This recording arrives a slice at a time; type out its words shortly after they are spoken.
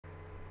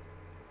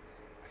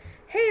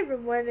Hey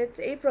everyone, it's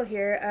April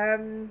here.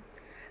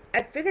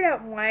 I figured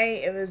out why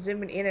it was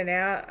zooming in and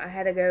out. I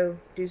had to go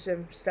do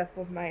some stuff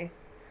with my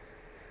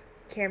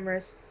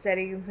camera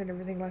settings and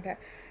everything like that.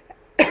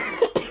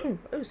 Oh,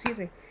 excuse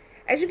me.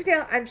 As you can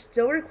tell, I'm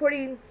still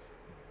recording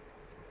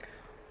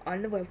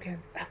on the webcam.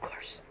 Of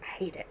course, I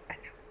hate it. I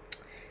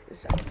know.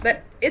 So,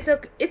 but it's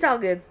okay. It's all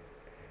good.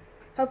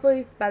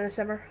 Hopefully by the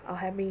summer I'll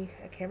have me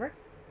a camera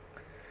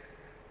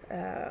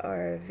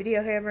or a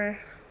video camera,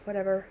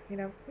 whatever.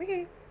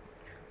 Okay,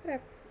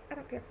 whatever. I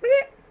don't care.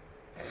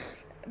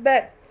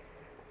 But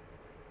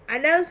I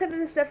know some of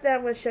the stuff that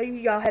I'm going to show you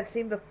y'all have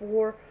seen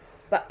before,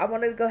 but I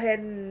want to go ahead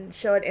and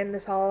show it in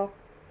this haul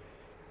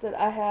that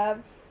I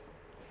have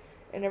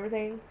and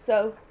everything.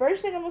 So,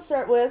 first thing I'm going to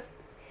start with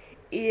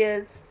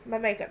is my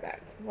makeup bag.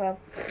 Well,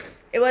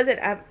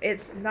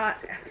 it's not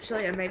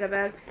actually a makeup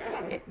bag,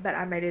 but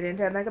I made it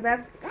into a makeup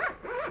bag.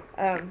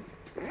 Um,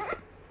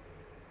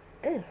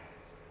 ew,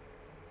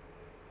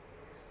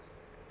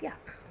 yeah.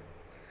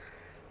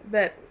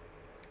 But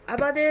I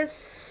bought this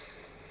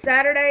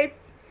Saturday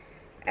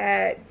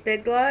at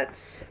Big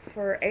Lots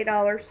for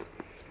 $8,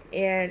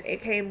 and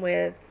it came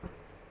with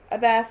a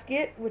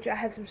basket, which I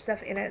had some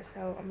stuff in it,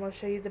 so I'm going to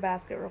show you the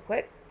basket real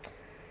quick.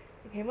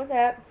 It came with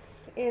that,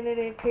 and then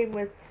it came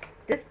with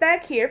this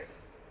bag here,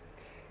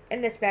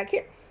 and this bag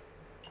here.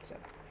 So,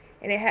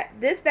 and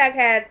this bag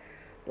had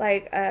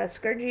like a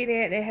scrunchie in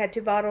it, and it had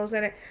 2 bottles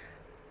in it,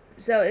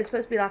 so it's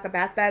supposed to be like a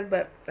bath bag,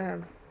 but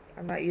I'm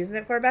not using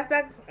it for a bath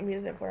bag. I'm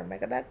using it for a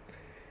makeup bag,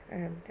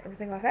 and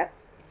everything like that.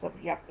 So,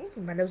 yeah,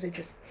 my nose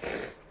itches.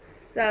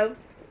 So,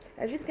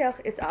 as you can tell,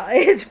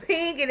 it's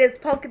pink and it's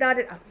polka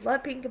dotted. I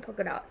love pink and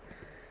polka dot,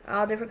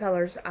 all different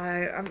colors.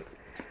 I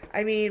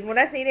mean, when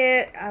I seen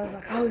it, I was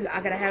like, oh,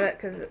 I gotta have it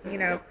because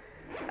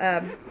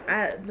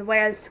the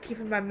way I was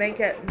keeping my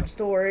makeup in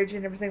storage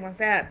and everything like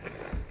that,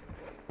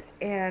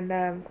 and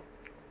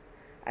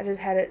I just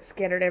had it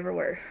scattered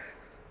everywhere.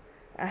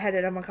 I had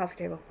it on my coffee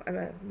table,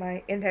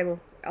 my end table,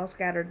 all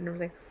scattered and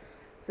everything.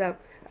 So,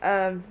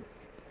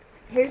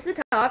 here's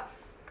the top,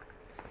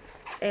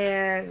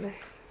 and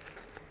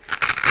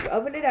you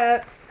open it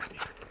up.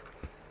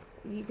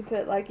 You can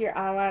put like your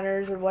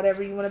eyeliners or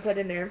whatever you want to put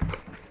in there.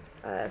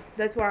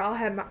 That's where I'll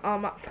have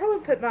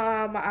probably put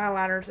my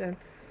eyeliners in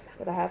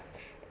that I have.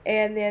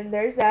 And then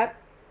there's that.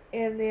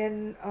 And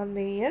then on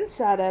the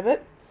inside of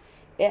it,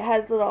 it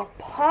has little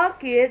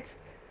pockets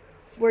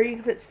where you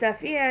can put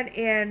stuff in,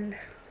 and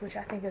which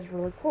I think is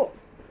really cool.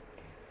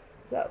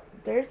 So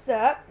there's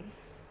that.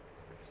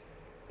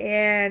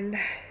 And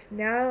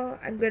now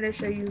I'm going to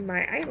show you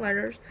my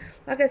eyeliners.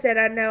 Like I said,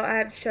 I know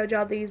I've showed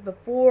y'all these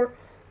before,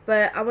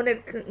 but I want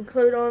to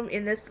include them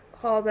in this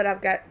haul that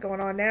I've got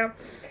going on now.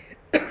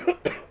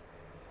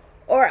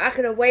 Or I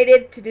could have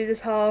waited to do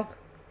this haul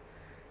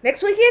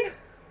next weekend.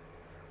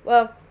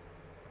 Well,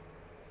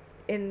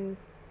 in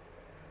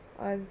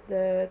on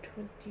the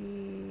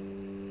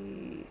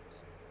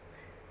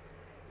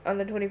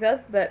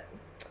 25th, but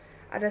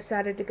I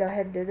decided to go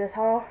ahead and do this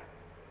haul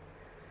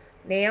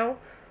now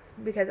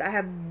because I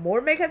have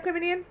more makeup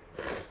coming in.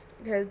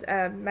 Because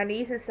my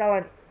niece is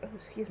selling, oh,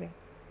 excuse me,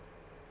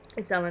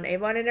 is selling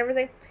Avon and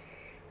everything.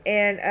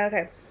 And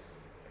okay,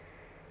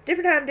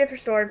 different time,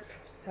 different store.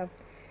 So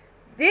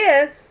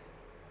this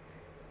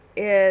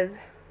is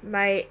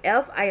my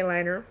e.l.f.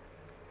 eyeliner,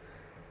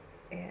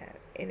 and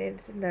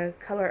it's in the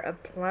color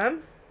of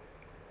plum.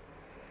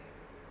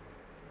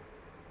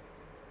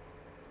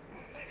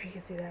 If you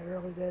can see that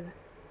really good.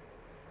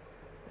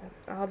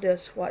 I'll do a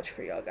swatch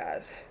for y'all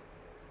guys.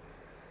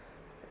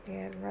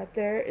 And right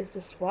there is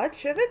the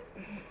swatch of it.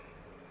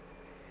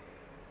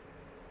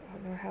 I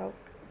don't know how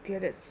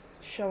good it's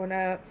showing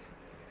up.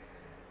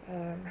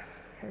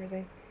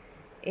 Everything.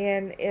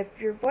 And if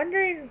you're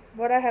wondering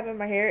what I have in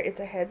my hair, it's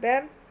a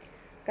headband.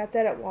 Got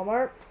that at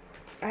Walmart.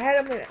 I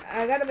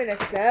got them in a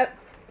set,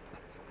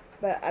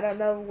 but I don't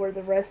know where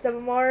the rest of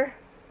them are.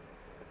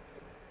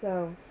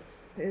 So,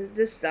 is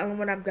this the only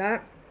one I've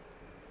got?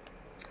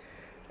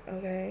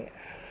 Okay.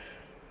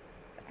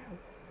 Ow.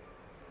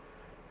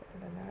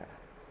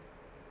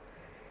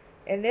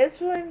 And this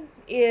one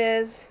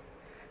is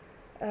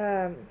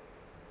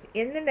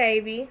in the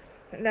navy.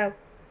 No.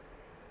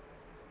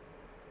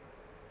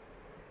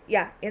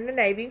 Yeah, in the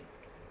navy.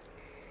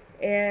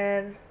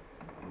 And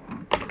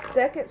the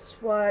second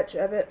swatch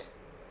of it,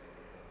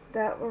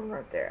 that one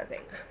right there, I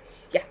think.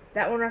 Yeah,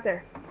 that one right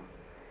there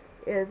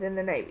is in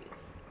the navy.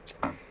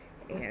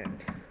 And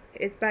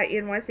it's by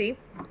NYC.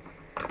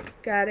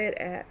 Got it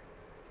at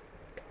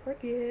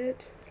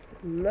Target.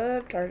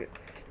 Love Target.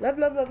 Love,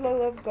 love, love, love,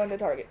 love going to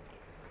Target.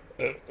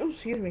 Oh,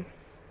 excuse me.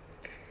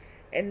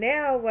 And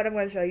now what I'm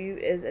going to show you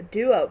is a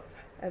duo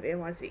of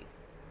NYC.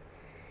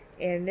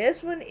 And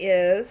this one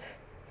is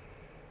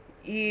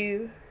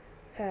You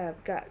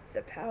Have Got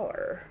the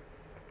Power.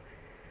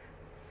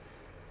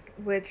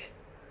 Which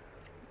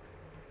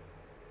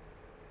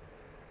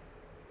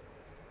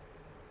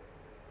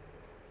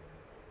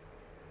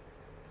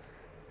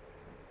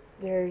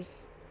there's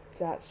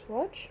that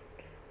swatch,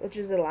 which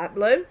is a light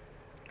blue.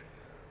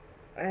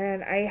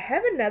 And I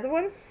have another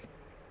one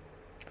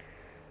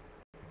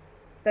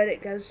but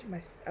it goes to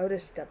my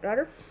oldest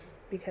stepdaughter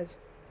because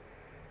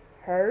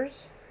hers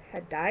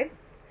had died.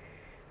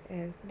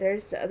 And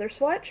there's the other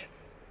swatch.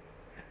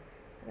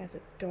 And that's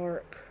a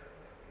dark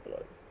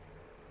blue.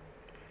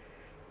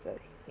 So,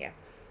 yeah.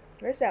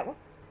 There's that one.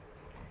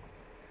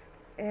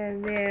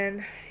 And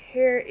then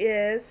here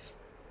is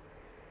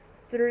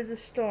Through the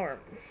Storm.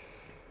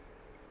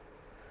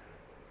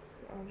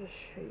 I'll just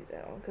show you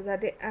that one because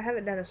I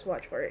haven't done a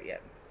swatch for it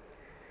yet.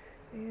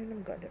 And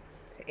I'm going to.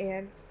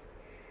 And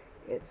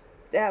it's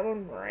that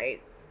one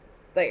right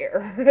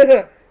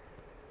there.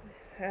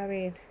 I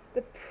mean,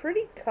 the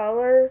pretty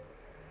color.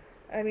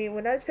 I mean,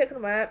 when I was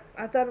picking them up,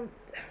 I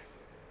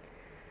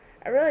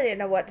really didn't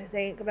know what to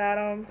think about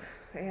them,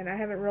 and I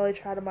haven't really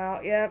tried them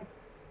out yet.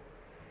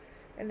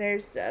 And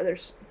there's the other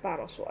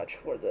final swatch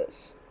for this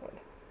one.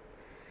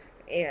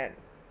 And,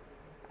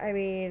 I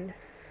mean,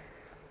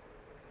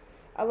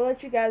 I will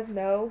let you guys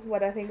know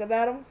what I think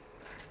about them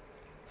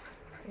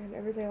and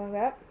everything like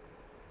that.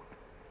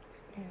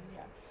 And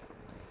yeah.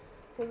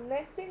 So the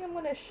next thing I'm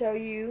going to show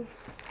you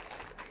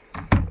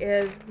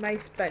is my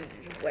sponge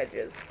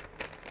wedges.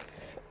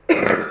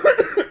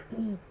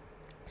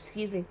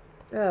 Excuse me.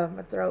 Oh,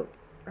 my throat.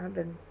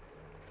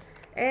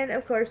 And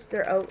of course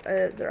they're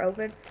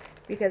open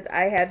because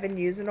I have been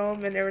using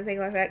them and everything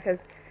like that because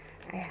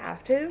I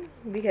have to,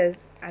 because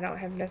I don't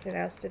have nothing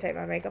else to take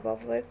my makeup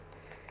off with,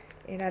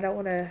 and I don't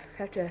want to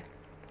have to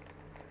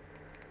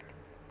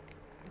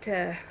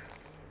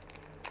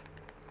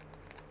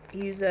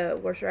use a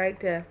wash rag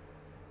to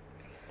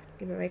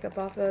get my makeup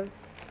off of.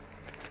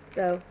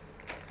 So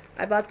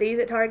I bought these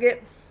at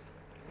Target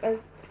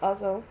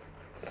also,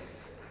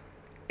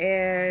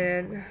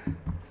 and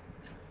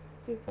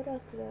see, what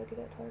else did I get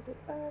at Target?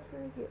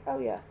 Oh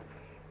yeah,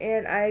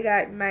 and I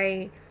got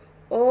my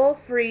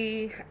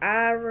oil-free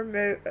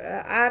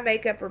eye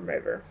makeup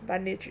remover by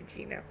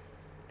Neutrogena.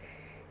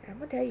 I'm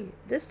gonna tell you,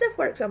 this stuff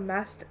works on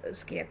my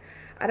skin.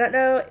 I don't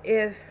know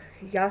if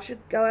y'all should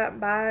go out and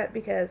buy it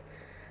because,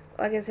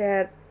 like I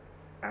said,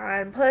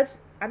 plus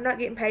I'm not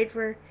getting paid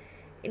for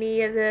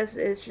any of this.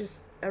 It's just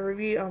a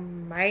review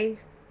on my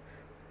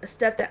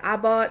stuff that I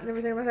bought and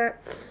everything like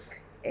that,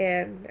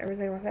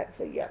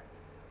 So yeah,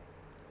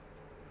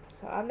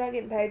 so I'm not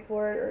getting paid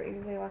for it or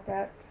anything like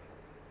that.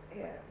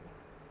 And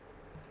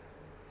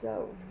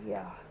so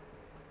yeah.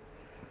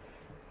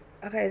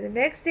 Okay, the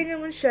next thing I'm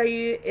going to show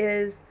you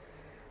is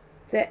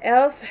the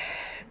e.l.f.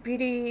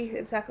 Beauty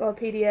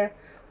Encyclopedia,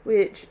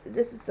 which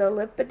this is the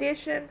lip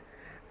edition.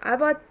 I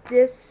bought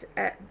this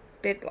at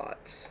Big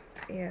Lots,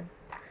 and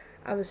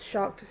I was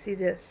shocked to see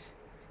this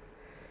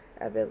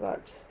at Big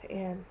Lots.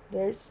 And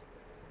there's,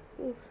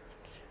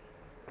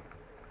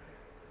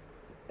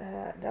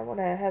 I don't want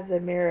to have the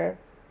mirror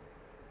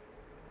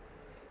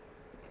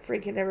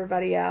freaking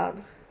everybody out.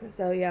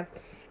 So yeah,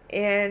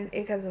 and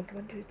it comes with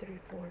 1, 2, 3,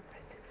 4, 5,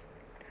 6.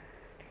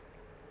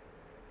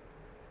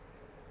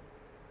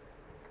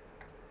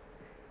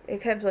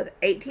 It comes with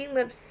 18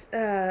 lip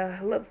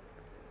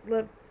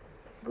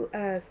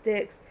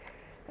sticks,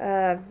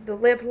 the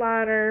lip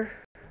liner,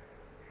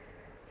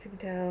 as you can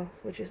tell,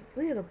 which is a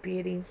little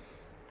bitty,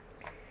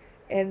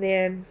 and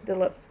then the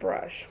lip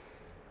brush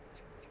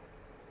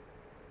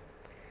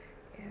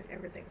and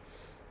everything,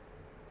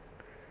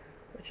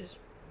 which is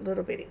a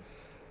little bitty.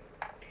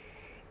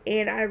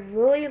 And I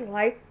really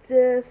like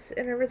this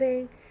and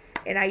everything,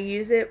 and I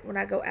use it when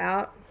I go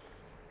out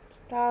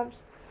sometimes.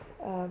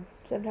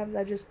 Sometimes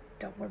I just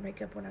don't wear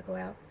makeup when I go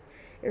out.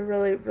 It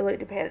really, really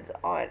depends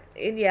on.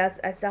 And yes,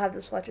 I still have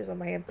the swatches on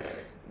my hand,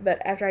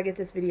 but after I get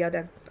this video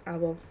done, I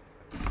will,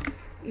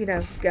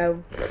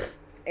 go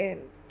and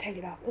take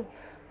it off. Ooh,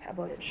 a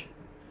bunch.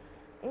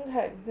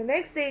 Okay, the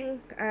next thing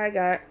I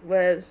got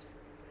was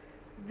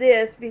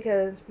this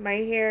because my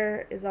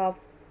hair is all,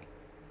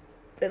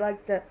 it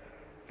likes to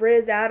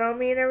frizz out on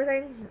me and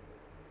everything.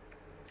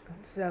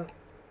 So,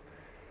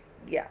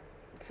 yeah.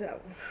 So,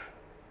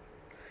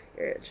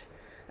 here it is.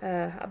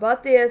 I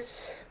bought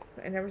this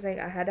and everything.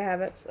 I had to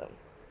have it, so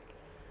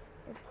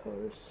of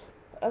course.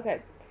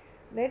 Okay,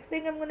 next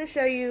thing I'm going to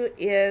show you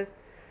is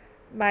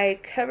my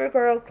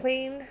CoverGirl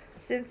Clean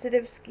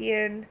Sensitive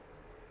Skin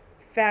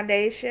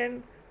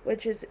Foundation,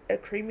 which is a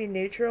creamy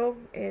neutral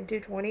in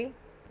 220.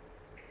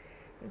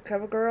 And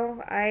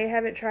CoverGirl. I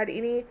haven't tried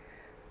any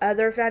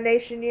other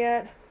foundation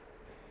yet,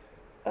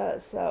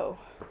 so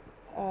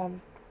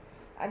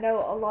I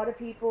know a lot of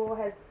people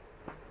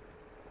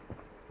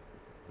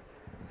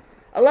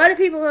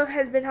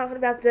has been talking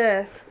about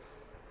the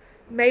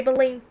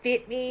Maybelline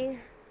Fit Me,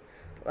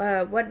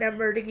 what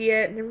number to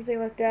get and everything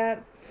like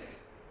that.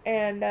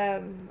 And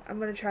I'm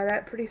going to try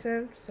that pretty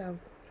soon. So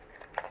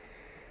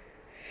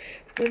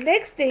the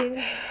next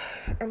thing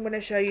I'm going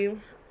to show you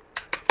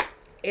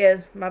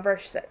is my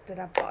brush set that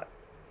I bought.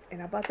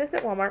 And I bought this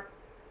at Walmart.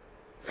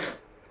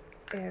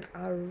 And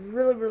I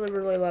really, really,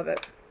 really love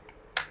it.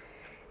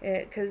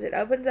 Because it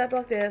opens up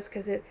like this.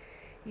 Because you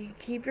can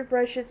keep your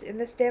brushes in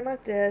the stand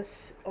like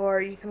this,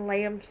 or you can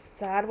lay them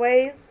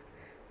sideways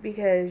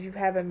because you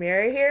have a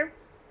mirror here.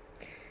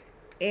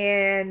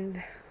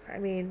 And I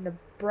mean, the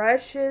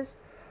brushes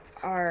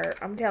are,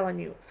 I'm telling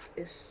you,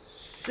 is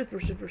super,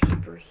 super,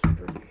 super,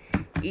 super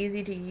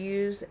easy to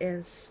use,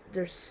 and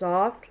they're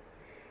soft,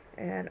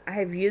 and I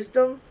have used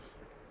them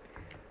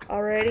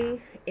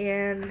already,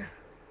 and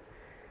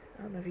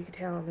I don't know if you can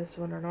tell on this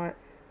one or not,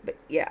 but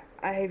yeah,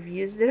 I have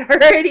used it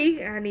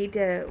already. I need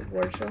to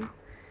wash them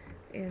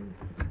and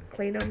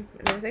clean them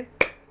and everything.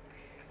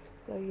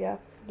 So yeah,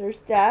 there's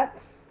that.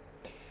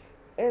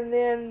 And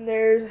then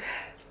there's,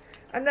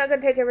 I'm not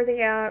going to take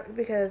everything out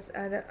because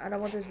I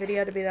don't want this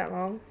video to be that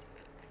long.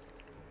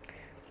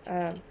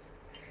 Um,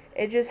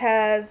 it just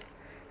has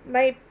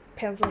my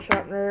pencil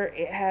sharpener.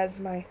 It has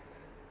my,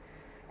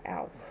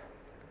 ow,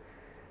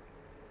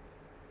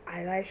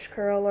 eyelash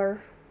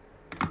curler.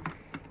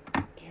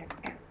 And,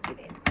 ow, get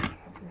in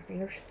off my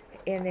fingers.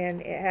 And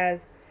then it has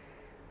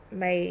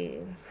my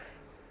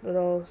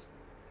little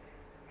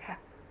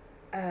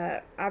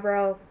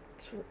eyebrow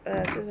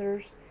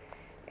scissors.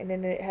 And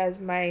then it has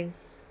my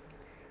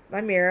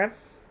mirror,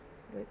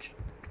 which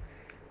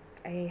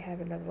I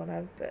have another one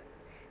of, but,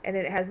 and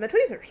then it has my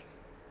tweezers.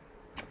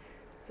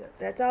 So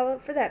that's all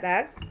for that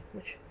bag,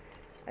 which,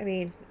 I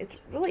mean, it's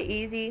really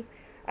easy.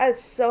 I was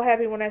so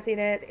happy when I seen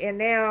it, and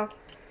now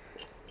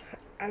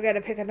I've got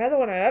to pick another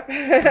one up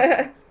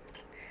and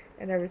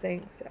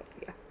everything, so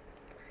yeah.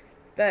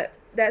 But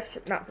that's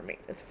not for me,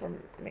 it's for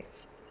my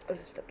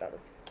other stepdaughter,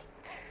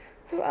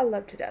 who I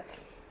love to death.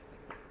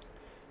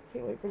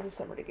 Can't wait for the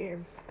summer to get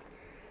here.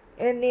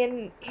 And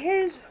then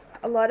here's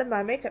a lot of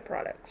my makeup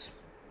products.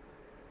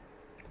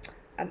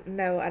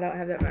 No, I don't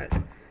have that much.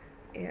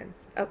 And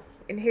oh,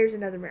 and here's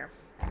another mirror.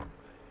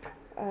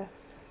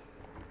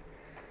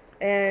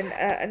 And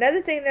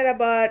another thing that I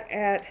bought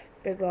at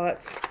Big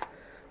Lots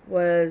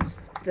was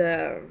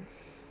the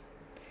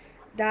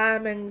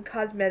Diamond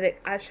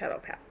Cosmetic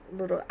eyeshadow palette,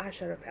 little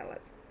eyeshadow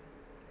palette.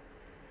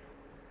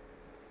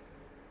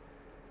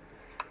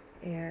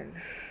 And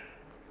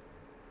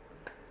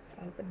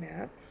open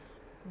that,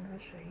 and I'll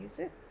show you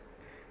the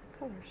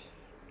colors.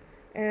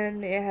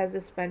 And it has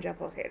a sponge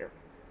applicator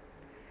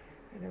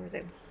and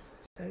everything.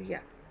 So yeah.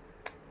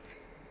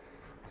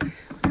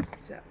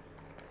 So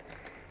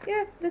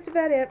yeah, that's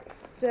about it.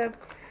 So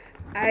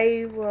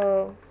I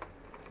will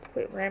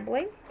quit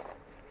rambling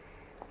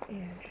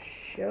and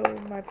show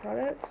my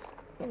products.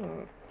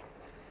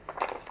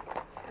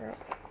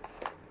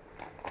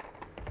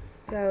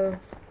 So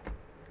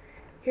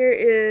here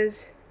is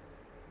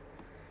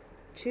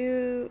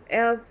 2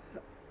 e.l.f.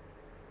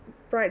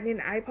 brightening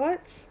eye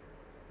pots.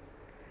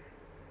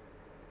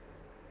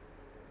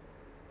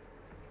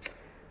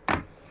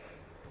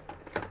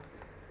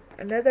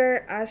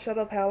 Another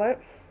eyeshadow palette.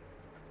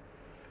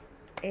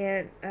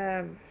 And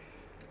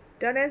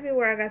don't ask me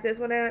where I got this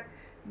one at,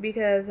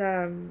 because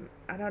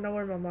I don't know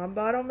where my mom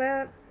bought them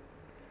at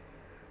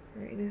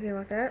or anything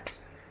like that.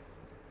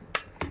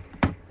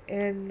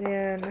 And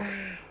then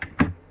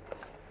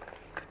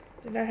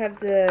I have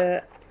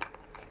the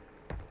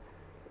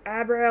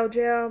eyebrow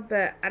gel,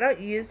 but I don't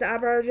use the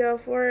eyebrow gel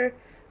for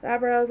the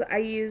eyebrows. I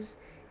use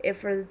it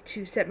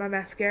to set my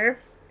mascara,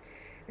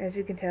 as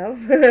you can tell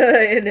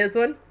in this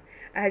one.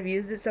 I have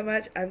used it so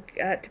much, I've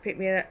got to pick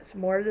me up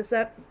some more of this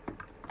up.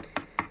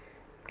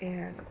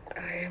 And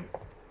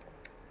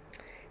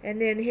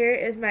then here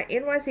is my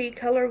NYC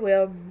Color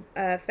Wheel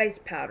face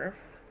powder.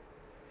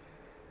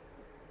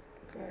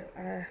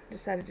 I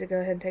decided to go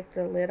ahead and take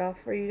the lid off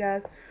for you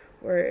guys,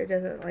 where it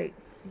doesn't like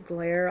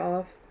glare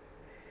off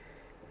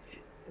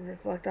and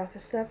reflect off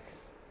of stuff.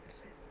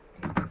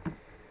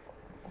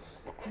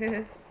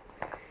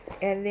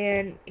 And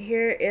then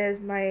here is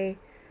my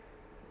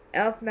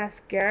e.l.f.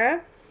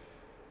 mascara.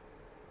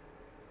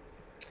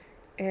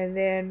 And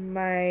then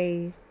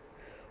my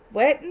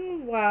Wet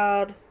n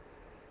Wild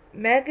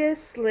Mega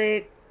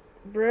Slick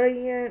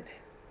Brilliant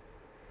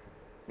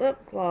Lip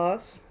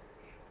Gloss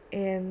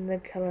in the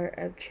color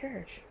of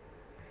Cherish.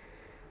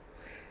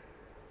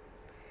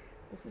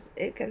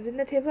 It comes in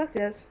a tube like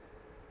this.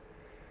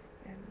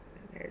 And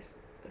there's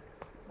the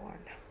one.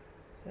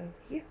 So,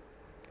 yeah.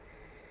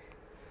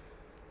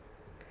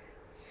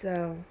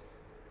 So,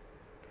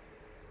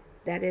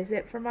 that is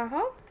it for my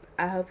haul.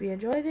 I hope you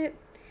enjoyed it.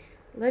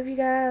 Love you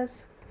guys.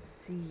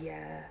 See ya.